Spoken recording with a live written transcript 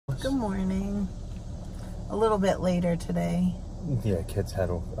Good morning. A little bit later today. Yeah, kids had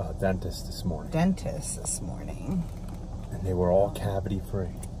a dentist this morning. And they were all cavity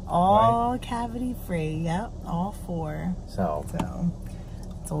free. All right? cavity free, yep, all 4. So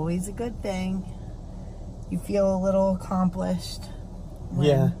it's always a good thing. You feel a little accomplished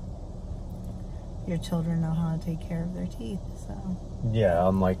when your children know how to take care of their teeth. So yeah,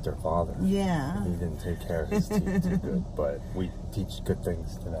 unlike their father. Yeah. He didn't take care of his teeth too good, but we teach good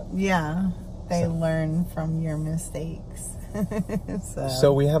things to them. Yeah. They learn from your mistakes.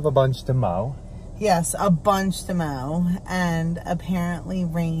 So we have a bunch to mow. Yes, a bunch to mow, and apparently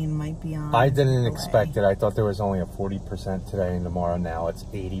rain might be on. I didn't expect it. I thought there was only a 40% today and tomorrow. Now it's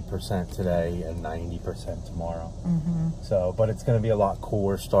 80% today and 90% tomorrow. So, but it's going to be a lot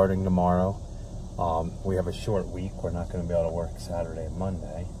cooler starting tomorrow. We have a short week. We're not going to be able to work Saturday and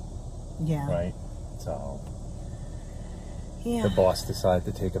Monday. Yeah. Right? So, yeah. The boss decided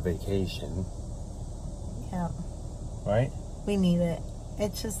to take a vacation. Yeah. Right? We need it.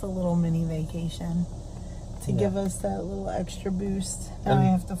 It's just a little mini vacation to give us that little extra boost. Now I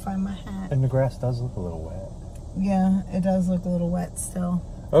have to find my hat. And the grass does look a little wet. Yeah, it does look a little wet still.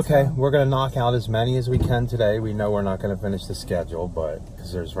 Okay, we're going to knock out as many as we can today. We know we're not going to finish the schedule, but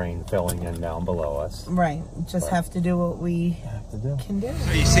because there's rain filling in down below us. Right. Just have to do what we can do.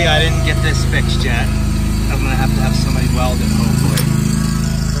 So you see, I didn't get this fixed yet. I'm going to have somebody weld it, hopefully.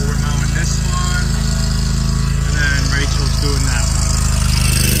 So we're mowing this one, and then Rachel's doing that one.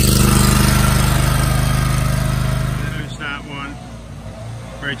 There's that one.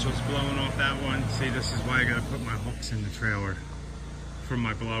 Rachel's blowing off that one. See, this is why I got to put my hooks in the trailer for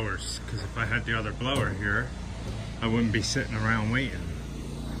my blowers, because if I had the other blower here, I wouldn't be sitting around waiting.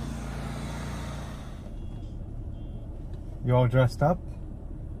 You all dressed up?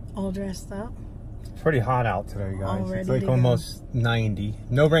 All dressed up. It's pretty hot out today, guys. All ready it's like to almost 90.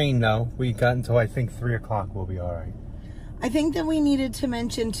 No rain though. We got until I think 3 o'clock. We'll be all right. I think that we needed to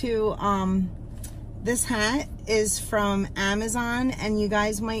mention too, this hat is from Amazon, and you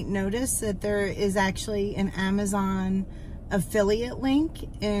guys might notice that there is actually an Amazon affiliate link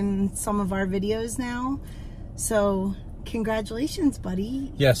in some of our videos now. So congratulations,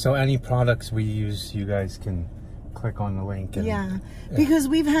 buddy. Yeah, so any products we use, you guys can click on the link. And, because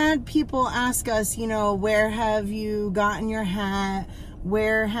we've had people ask us, you know, where have you gotten your hat?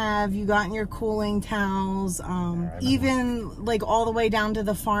 Where have you gotten your cooling towels? Even like all the way down to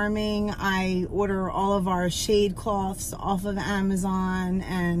the farming. I order all of our shade cloths off of Amazon,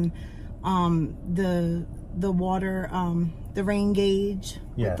 and the water, the rain gauge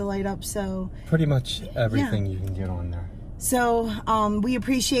with the light up. So pretty much everything you can get on there. So we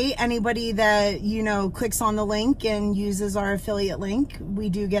appreciate anybody that, you know, clicks on the link and uses our affiliate link. We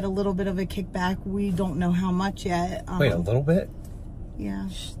do get a little bit of a kickback. We don't know how much yet. Wait, a little bit? Yeah.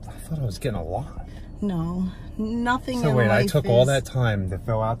 I thought I was getting a lot. No, nothing. So wait, I took all that time to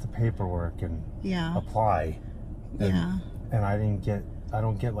fill out the paperwork and apply. And, and I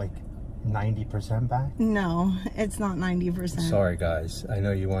don't get like 90% back? No, it's not 90%. Sorry guys, I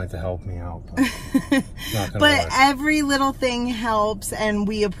know you wanted to help me out, but it's not gonna but work. Every little thing helps, and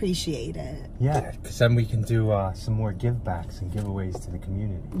we appreciate it. Yeah, because then we can do some more give backs and giveaways to the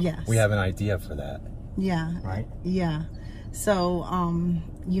community. Yes. We have an idea for that. Yeah. Right? Yeah. So,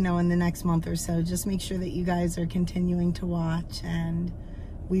 you know, in the next month or so, just make sure that you guys are continuing to watch, and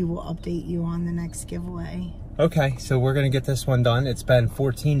we will update you on the next giveaway. Okay, so we're going to get this one done. It's been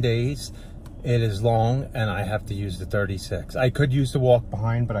 14 days. It is long, and I have to use the 36. I could use the walk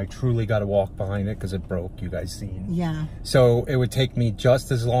behind, but I truly got to walk behind it because it broke, you guys seen. Yeah. So it would take me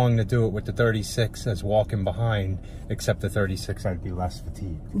just as long to do it with the 36 as walking behind, except the 36 I'd be less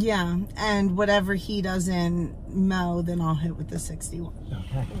fatigued. Yeah, and whatever he doesn't mow, then I'll hit with the 61.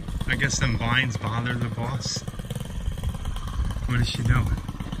 Okay. I guess them vines bother the boss. What is she doing?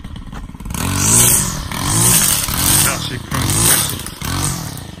 Oh, she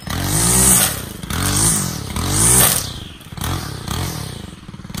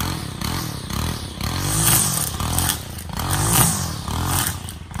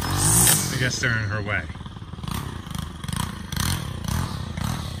I guess they're in her way.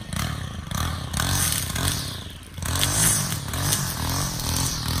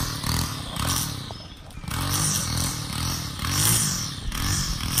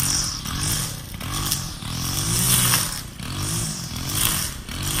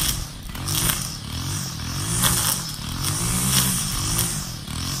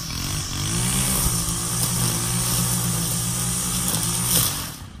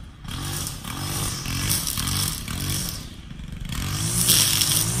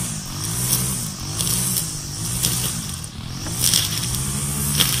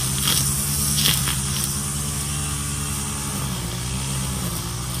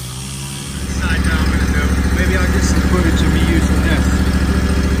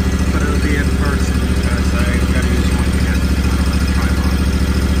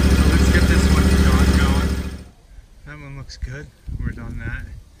 good. We're done that.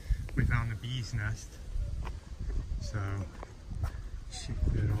 We found the bee's nest. So, shift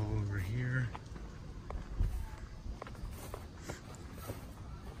it all over here.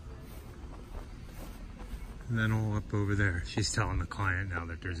 And then all up over there. She's telling the client now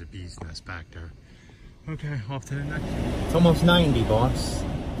that there's a bee's nest back there. Okay, off to the next one. It's almost 90, boss.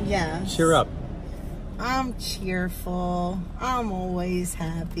 Yeah. Cheer up. I'm cheerful. I'm always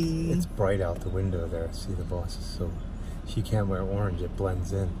happy. It's bright out the window there. See, the boss is so... She can't wear orange. It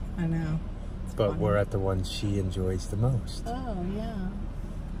blends in. I know. But we're at the one she enjoys the most. Oh, yeah.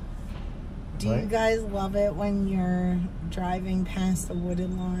 Do Right? you guys love it when you're driving past a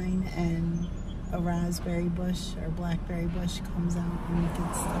wooded line and a raspberry bush or blackberry bush comes out and you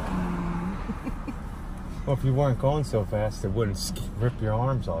get stuck in the line? Well, if you weren't going so fast, it wouldn't rip your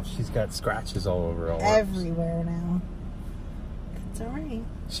arms off. She's got scratches all over her arms. Everywhere now. It's alright.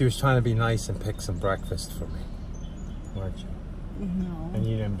 She was trying to be nice and pick some breakfast for me, weren't you? No. And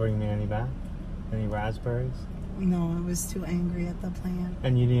you didn't bring me any back? Any raspberries? No, I was too angry at the plant.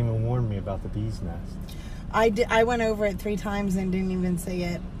 And you didn't even warn me about the bee's nest. I went over it 3 times and didn't even say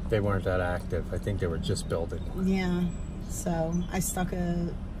it. They weren't that active. I think they were just building one. Yeah. So I stuck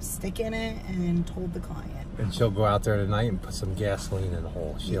a stick in it and told the client. And she'll go out there tonight and put some gasoline in the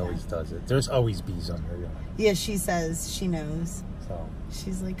hole. She always does it. There's always bees on her yard. Yeah, she says she knows. So.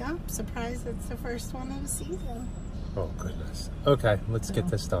 She's like, I'm surprised it's the first one of the season. Oh, goodness. Okay, let's get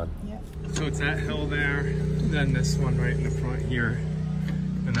this done. Yep. So it's that hill there, then this one right in the front here,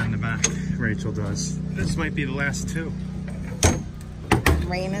 and then the back Rachel does. This might be the last 2.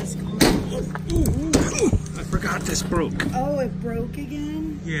 Rain is coming. I forgot this broke. Oh, it broke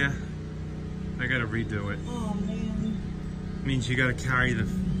again? Yeah. I gotta redo it. Oh, man. Means you gotta carry the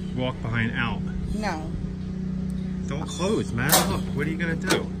walk behind out. No. Don't close, man. Look, what are you gonna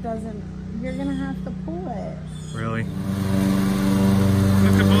do? Doesn't. You're going to have to pull it. Really?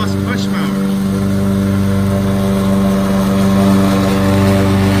 Look, the boss push mower.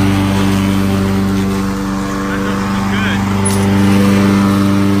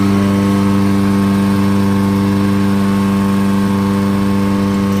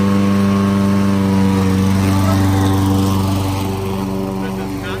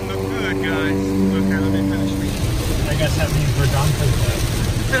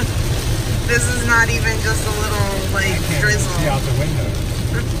 This is not even just a little, like, drizzle. See out the window.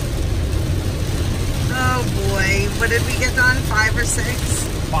 Oh, boy. What did we get done? 5 or 6?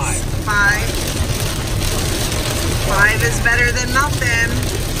 5. 5. 5 is better than nothing.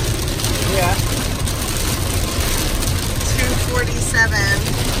 Yeah. 247.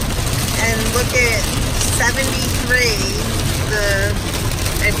 And look at 73.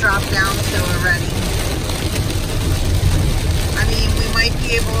 It dropped down to already. I mean, we might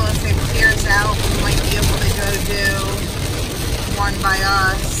be able, if it clears out, we might be able to go do one by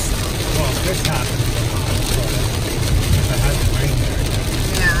us. Well, if this happens, it hasn't rained there.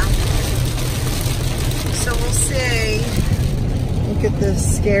 Yeah. So we'll see. Look at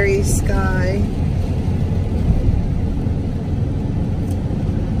this scary sky.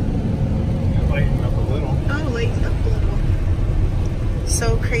 Lighten up a little. Oh, lighten up a little.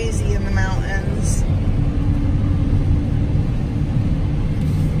 So crazy in the mountains.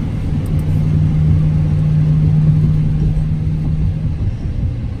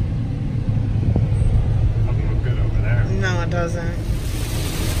 Doesn't.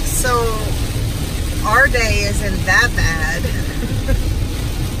 So our day isn't that bad.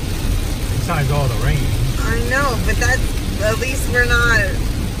 Besides all the rain. I know, but at least we're not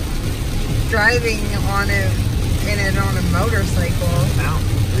driving on it on a motorcycle.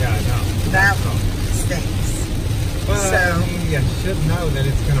 Mountain. Yeah, I know. That stinks. Well, So I mean, you should know that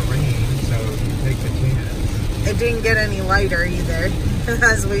it's gonna rain, so you take the chance. it didn't get any lighter either.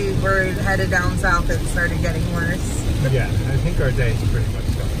 As we were headed down south, it started getting worse. Yeah, I think our day's pretty much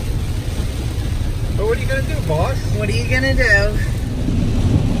done. But what are you going to do, boss? What are you going to do?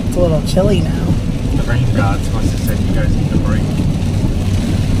 It's a little chilly now. The rain gods must have said you guys need a break.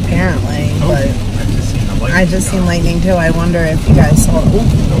 Apparently, but I just seen lightning. too. I wonder if you guys saw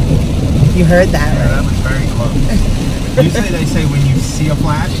it. You heard that, Yeah, right? that was very close. Usually they say when you see a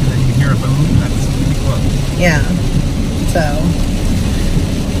flash and then you hear a boom, that's pretty close. Yeah. So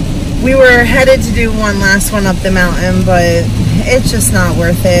we were headed to do one last one up the mountain, but it's just not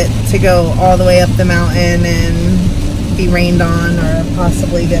worth it to go all the way up the mountain and be rained on or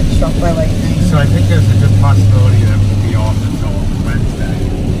possibly get struck by lightning. So I think there's a good possibility that we'll be off until Wednesday.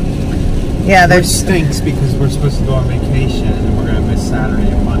 Yeah, Which stinks because we're supposed to go on vacation and we're going to miss Saturday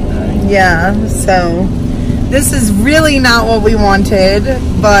and Monday. Yeah, so this is really not what we wanted,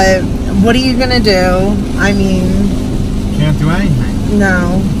 but what are you going to do? I mean, can't do anything.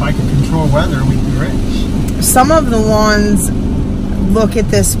 No. If I could control weather, we'd be rich. Some of the lawns look at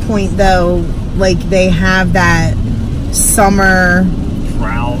this point though like they have that summer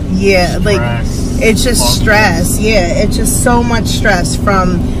Drought. Yeah, stress, like it's just stress. Yeah, it's just so much stress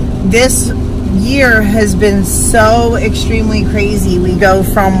from this year has been so extremely crazy. We go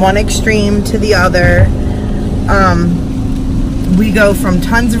from one extreme to the other. We go from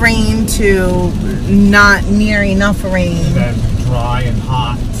tons of rain to not near enough rain. And then dry and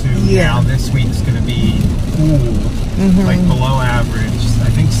hot to now this week's going to be cool, like below average. I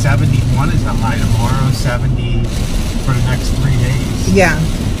think 71 is the high tomorrow, 70 for the next 3 days. Yeah.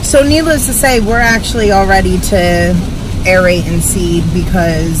 So needless to say, we're actually all ready to aerate and seed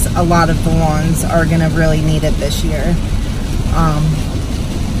because a lot of the lawns are going to really need it this year.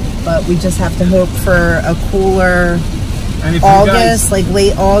 But we just have to hope for a cooler August, like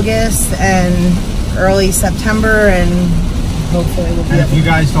late August and early September, and hopefully we'll be able. If you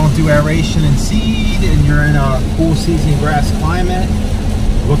guys don't do aeration and seed and you're in a cool season grass climate,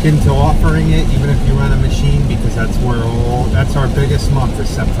 look into offering it, even if you run a machine, because that's our biggest month is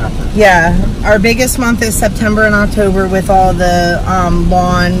September. Yeah, our biggest month is September and October with all the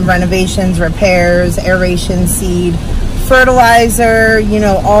lawn renovations, repairs, aeration, seed, fertilizer, you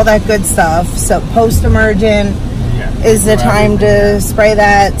know, all that good stuff. So post-emergent is the time to spray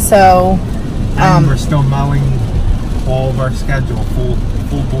that. So and we're still mowing all of our schedule full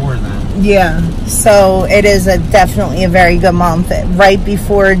bore then. Yeah, so it is definitely a very good month. Right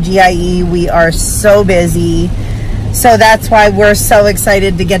before GIE, we are so busy. So that's why we're so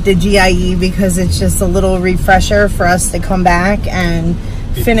excited to get the GIE, because it's just a little refresher for us to come back and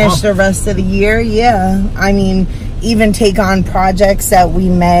finish the rest of the year. Yeah, I mean, even take on projects that we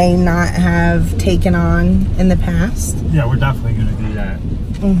may not have taken on in the past. Yeah, we're definitely going to do that.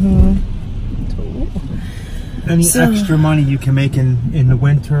 Any So, extra money you can make in the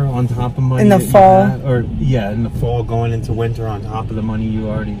winter on top of money in the that you fall, have, or in the fall going into winter on top of the money you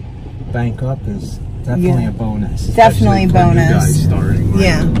already bank up is definitely a bonus. Definitely bonus. You guys starting, right?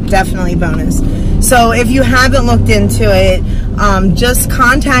 Yeah, definitely bonus. So if you haven't looked into it, just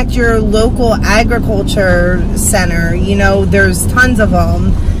contact your local agriculture center. You know, there's tons of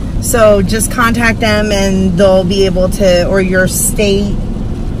them. So just contact them and they'll be able to, or your state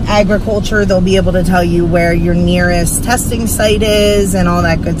agriculture, they'll be able to tell you where your nearest testing site is and all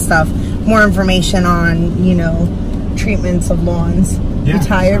that good stuff. More information on, you know, treatments of lawns. Yeah, you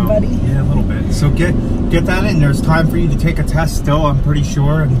tired, buddy? Yeah, a little bit. So get that in. There's time for you to take a test still, I'm pretty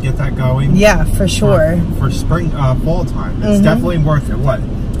sure, and get that going. Yeah, for sure. For spring, fall time. It's definitely worth it. What,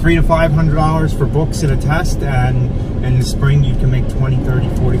 $300 to $500 for books and a test, and in the spring you can make $20,000,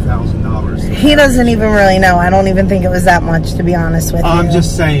 $30,000, $40,000. He doesn't even really know. I don't even think it was that much, to be honest with you. I'm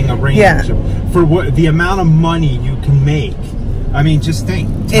just saying a range. Yeah. For what the amount of money you can make. I mean, just think.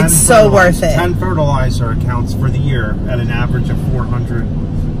 It's so worth it. 10 fertilizer accounts for the year at an average of $400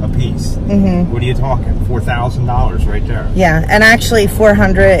 a piece. What are you talking? $4,000 right there. Yeah, and actually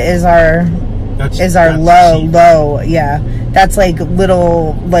 400 is our low. Yeah, that's like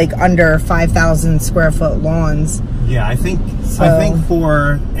under 5,000 square foot lawns. Yeah, I think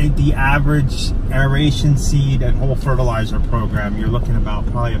for the average aeration, seed, and whole fertilizer program, you're looking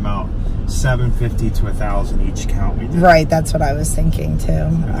probably about $750 to $1,000 each count. We did. Right, that's what I was thinking too.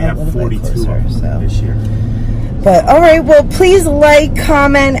 And we have 42 of them this year. But all right, well, please like,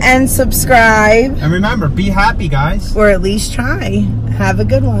 comment, and subscribe. And remember, be happy, guys. Or at least try. Have a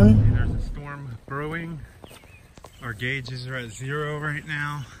good one. There's a storm brewing. Our gauges are at 0 right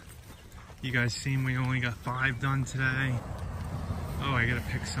now. You guys seen we only got 5 done today. Oh, I gotta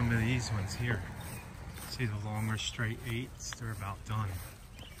pick some of these ones here. See the longer straight 8s? They're about done.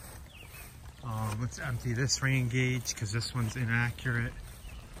 Let's empty this rain gauge because this one's inaccurate.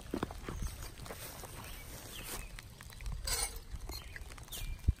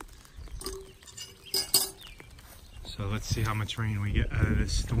 So let's see how much rain we get out of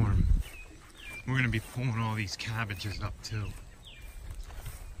this storm. We're gonna be pulling all these cabbages up too.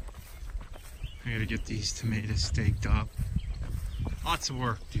 I gotta get these tomatoes staked up. Lots of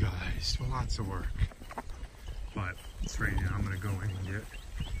work, you guys. Lots of work. But it's right now. I'm gonna go in and get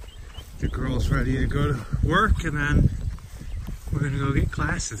the girls ready to go to work, and then we're gonna go get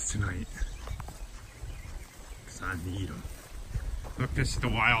classes tonight. Cause I need them. Look, this is the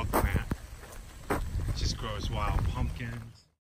wild plant. It just grows wild pumpkins.